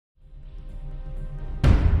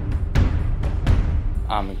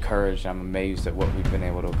I'm encouraged, I'm amazed at what we've been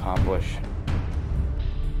able to accomplish.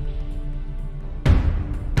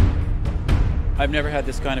 I've never had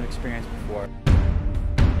this kind of experience before.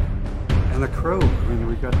 And the crew, I mean,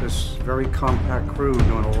 we've got this very compact crew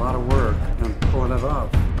doing a lot of work and pulling it off.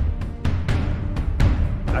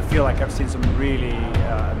 I feel like I've seen some really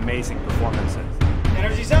amazing performances.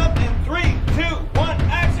 Energy's up in 3, 2, 1,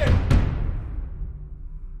 action!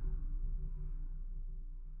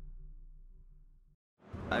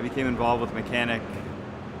 I became involved with McCanick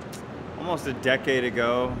almost a decade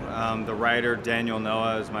ago. The writer, Daniel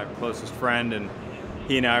Noah, is my closest friend, and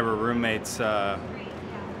he and I were roommates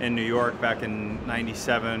in New York back in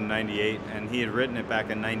 '97, '98, and he had written it back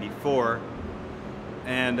in '94.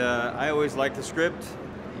 And I always liked the script.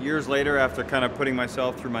 Years later, after kind of putting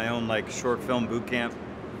myself through my own short film boot camp,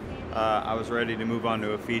 I was ready to move on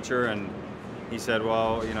to a feature, and he said,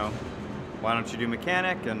 well, why don't you do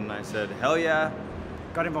McCanick? And I said, hell yeah.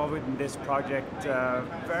 Got involved in this project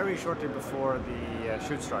very shortly before the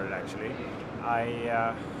shoot started, actually.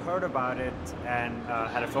 I heard about it and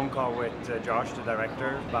had a phone call with Josh, the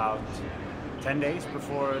director, about 10 days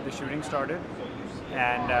before the shooting started.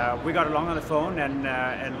 And we got along on the phone and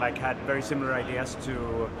had very similar ideas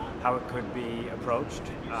to how it could be approached.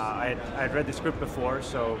 I had read the script before,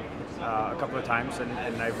 so a couple of times,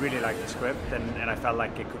 and I really liked the script, and I felt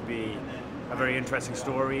like it could be a very interesting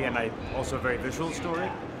story, and also a very visual story.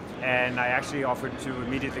 And I actually offered to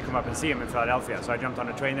immediately come up and see him in Philadelphia. So I jumped on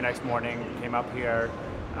a train the next morning, came up here.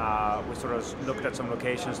 We sort of looked at some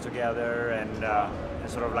locations together and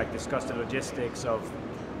sort of discussed the logistics of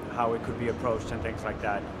how it could be approached and things like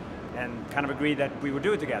that, and kind of agreed that we would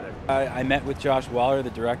do it together. I met with Josh Waller, the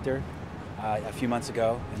director, a few months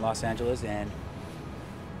ago in Los Angeles, and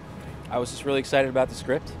I was just really excited about the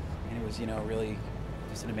script, and it was, really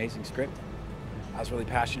just an amazing script. I was really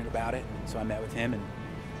passionate about it, and so I met with him and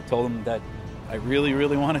told him that I really,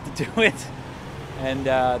 really wanted to do it, and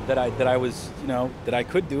that I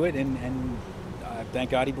could do it, and thank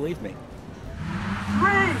God he believed me.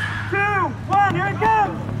 3, 2, 1, here it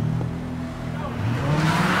comes!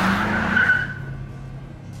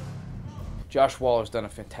 Josh Waller's done a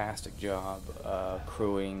fantastic job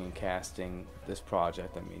crewing and casting this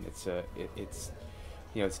project. I mean,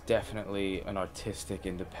 it's definitely an artistic,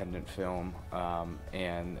 independent film,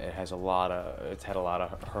 and it's had a lot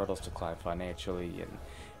of hurdles to climb financially, and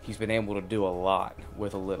he's been able to do a lot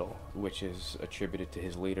with a little, which is attributed to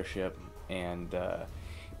his leadership, and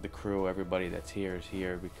the crew, everybody that's here is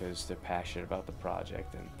here because they're passionate about the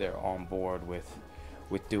project, and they're on board with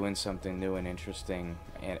doing something new and interesting,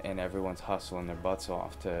 and everyone's hustling their butts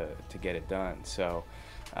off to get it done. So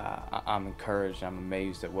I'm encouraged, I'm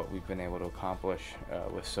amazed at what we've been able to accomplish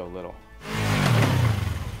with so little.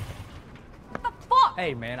 What the fuck?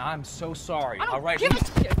 Hey man, I'm so sorry. I don't all right, give a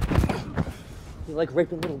shit. You like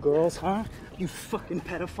raping little girls, huh? You fucking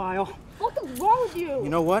pedophile. What is wrong with you? You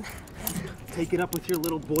know what? Take it up with your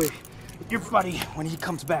little boy, with your buddy, when he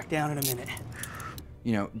comes back down in a minute.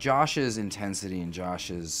 Josh's intensity and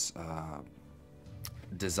Josh's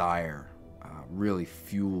desire really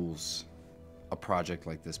fuels a project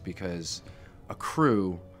like this, because a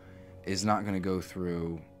crew is not going to go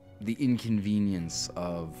through the inconvenience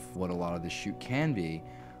of what a lot of the shoot can be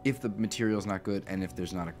if the material's not good and if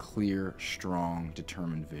there's not a clear, strong,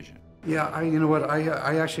 determined vision. Yeah, you know what,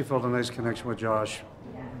 I actually felt a nice connection with Josh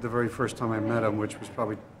the very first time I met him, which was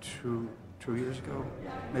probably two years ago,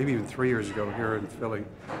 maybe even 3 years ago here in Philly.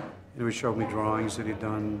 He showed me drawings that he'd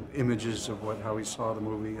done, images of how he saw the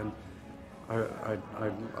movie, and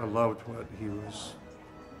I loved what he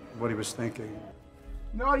was thinking.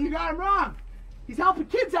 No, you got him wrong. He's helping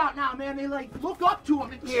kids out now, man. They look up to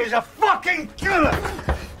him. He's a fucking killer!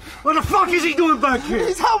 What the fuck is he doing back here?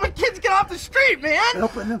 He's helping kids get off the street, man.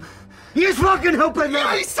 Helping them? He's fucking helping them!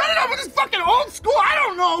 Yeah, he's setting up with his fucking old school. I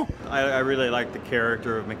don't know. I really like the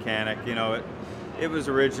character of McCanick. It was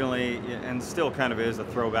originally, and still kind of is, a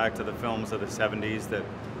throwback to the films of the 70s that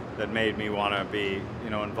made me want to be,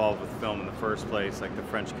 involved with film in the first place, like The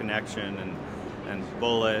French Connection and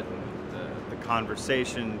Bullet, and the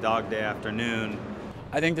Conversation, Dog Day Afternoon.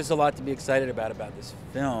 I think there's a lot to be excited about this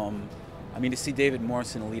film. I mean, to see David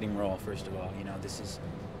Morse in a leading role, first of all,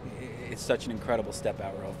 it's such an incredible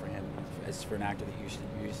step-out role for him, as for an actor that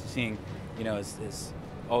you're used to seeing, as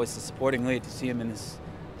always the supporting lead. To see him in this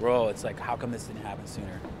role, it's like, how come this didn't happen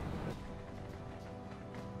sooner?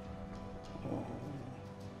 Oh,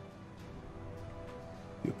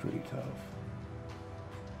 you're pretty tough.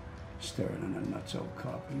 Staring in a nutso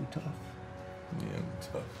cop, are you tough? Yeah, I'm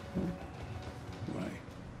tough. Right.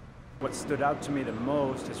 What stood out to me the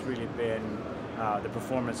most has really been the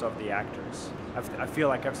performance of the actors. I feel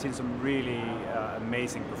like I've seen some really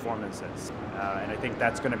amazing performances, and I think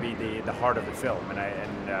that's going to be the heart of the film, and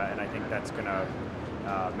I think that's going to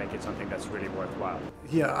make it something that's really worthwhile.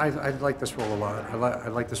 Yeah, I like this role a lot. I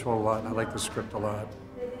like this role a lot, and I like the script a lot.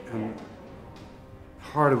 And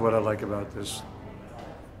part of what I like about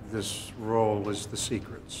this role is the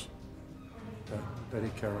secrets that he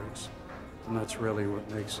carries, and that's really what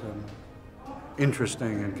makes him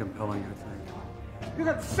interesting and compelling, I think. You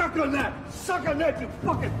got suck on that! Suck on that, you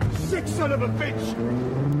fucking sick son of a bitch!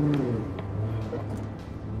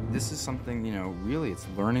 This is something, you know, really it's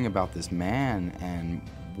learning about this man and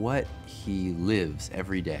what he lives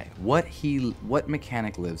every day. What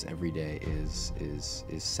McCanick lives every day is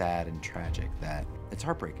sad and tragic. That it's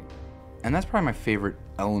heartbreaking. And that's probably my favorite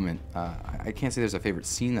element. I can't say there's a favorite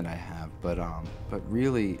scene that I have, but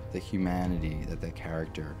really the humanity that the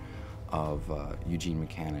character of Eugene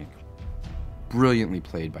McCanick, brilliantly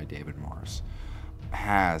played by David Morse,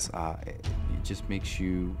 has. It just makes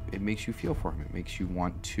you feel for him. It makes you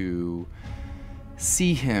want to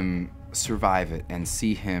see him survive it and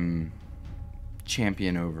see him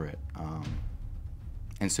champion over it.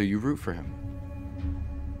 And so you root for him.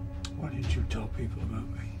 Why didn't you tell people about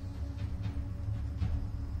me?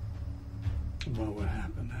 About what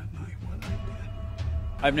happened that night, what I did?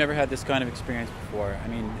 I've never had this kind of experience before. I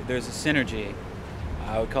mean, there's a synergy.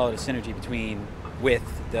 I would call it a synergy with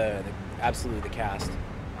absolutely the cast,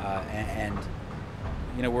 and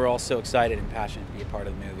you know, we're all so excited and passionate to be a part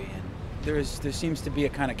of the movie. And there seems to be a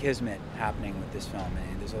kind of kismet happening with this film,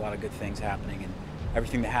 and there's a lot of good things happening, and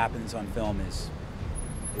everything that happens on film it's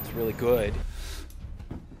really good.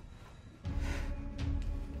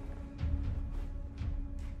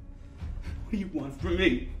 What do you want from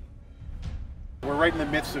me? We're right in the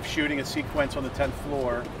midst of shooting a sequence on the 10th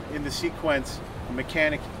floor. In the sequence, a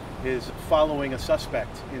mechanic is following a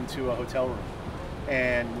suspect into a hotel room,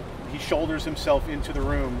 and he shoulders himself into the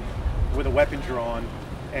room with a weapon drawn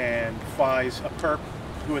and fights a perp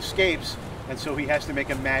who escapes, and so he has to make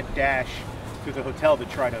a mad dash through the hotel to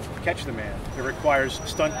try to catch the man. It requires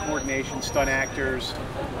stunt coordination, stunt actors,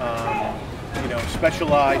 you know,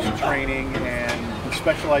 specialized training and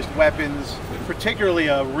specialized weapons, particularly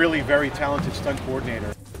a really very talented stunt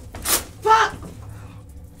coordinator. Fuck!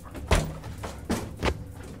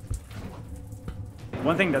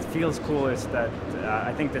 One thing that feels cool is that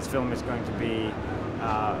I think this film is going to be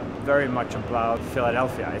very much about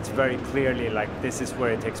Philadelphia. It's very clearly like this is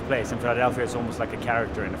where it takes place, and Philadelphia is almost like a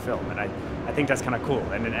character in the film, and I think that's kind of cool,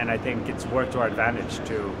 and I think it's worked to our advantage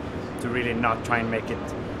to really not try and make it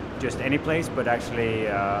just any place, but actually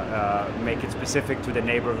make it specific to the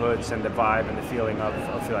neighborhoods and the vibe and the feeling of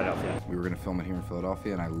Philadelphia. We were going to film it here in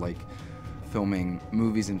Philadelphia, and I like filming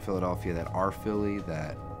movies in Philadelphia that are Philly,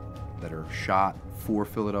 that are shot for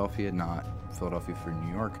Philadelphia, not Philadelphia for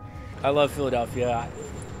New York. I love Philadelphia.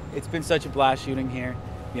 It's been such a blast shooting here.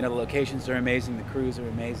 You know, the locations are amazing, the crews are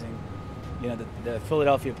amazing. You know, the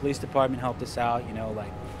Philadelphia Police Department helped us out. You know,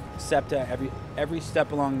 like SEPTA, every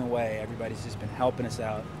step along the way, everybody's just been helping us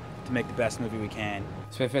out to make the best movie we can.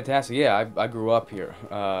 It's been fantastic. Yeah, I grew up here.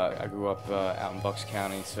 I grew up out in Bucks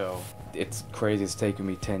County, so it's crazy. It's taken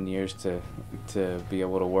me 10 years to be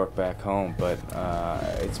able to work back home, but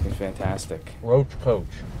it's been fantastic. Roach Coach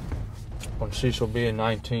on Cecil B.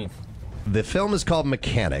 19. The film is called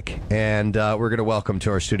McCanick, and we're going to welcome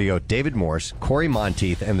to our studio David Morse, Corey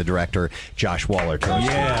Monteith, and the director Josh Waller.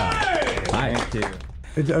 Yeah. Hi. Thank you.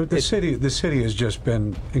 The city has just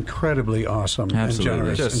been incredibly awesome and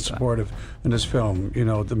generous and supportive in this film. You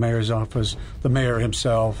know, the mayor's office, the mayor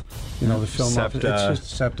himself, you know, the film office, it's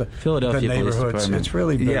just SEPTA, Philadelphia the neighborhoods. It's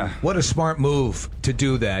really been. Yeah, what a smart move to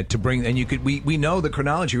do that, to bring, and you could, we know the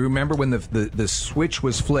chronology. Remember when the switch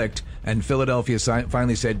was flicked and Philadelphia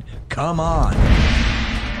finally said, "Come on."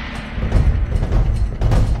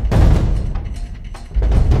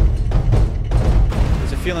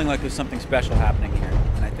 There's a feeling like there's something special happening here,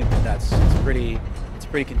 and I think it's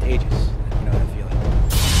pretty contagious. You know that feeling.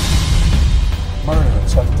 Murder at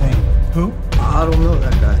 17. Who? I don't know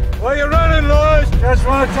that guy. Where you running, Lois? Just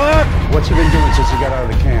want to talk? What's he been doing since he got out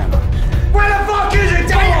of the can? Where the fuck is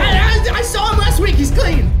it? I saw him last week. He's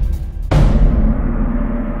clean.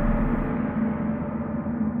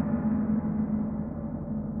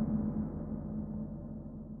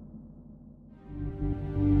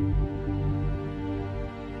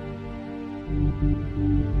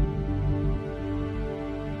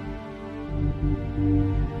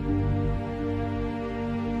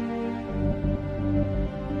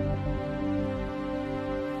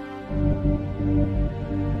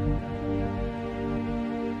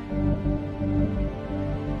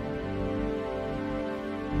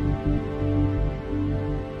 Bye.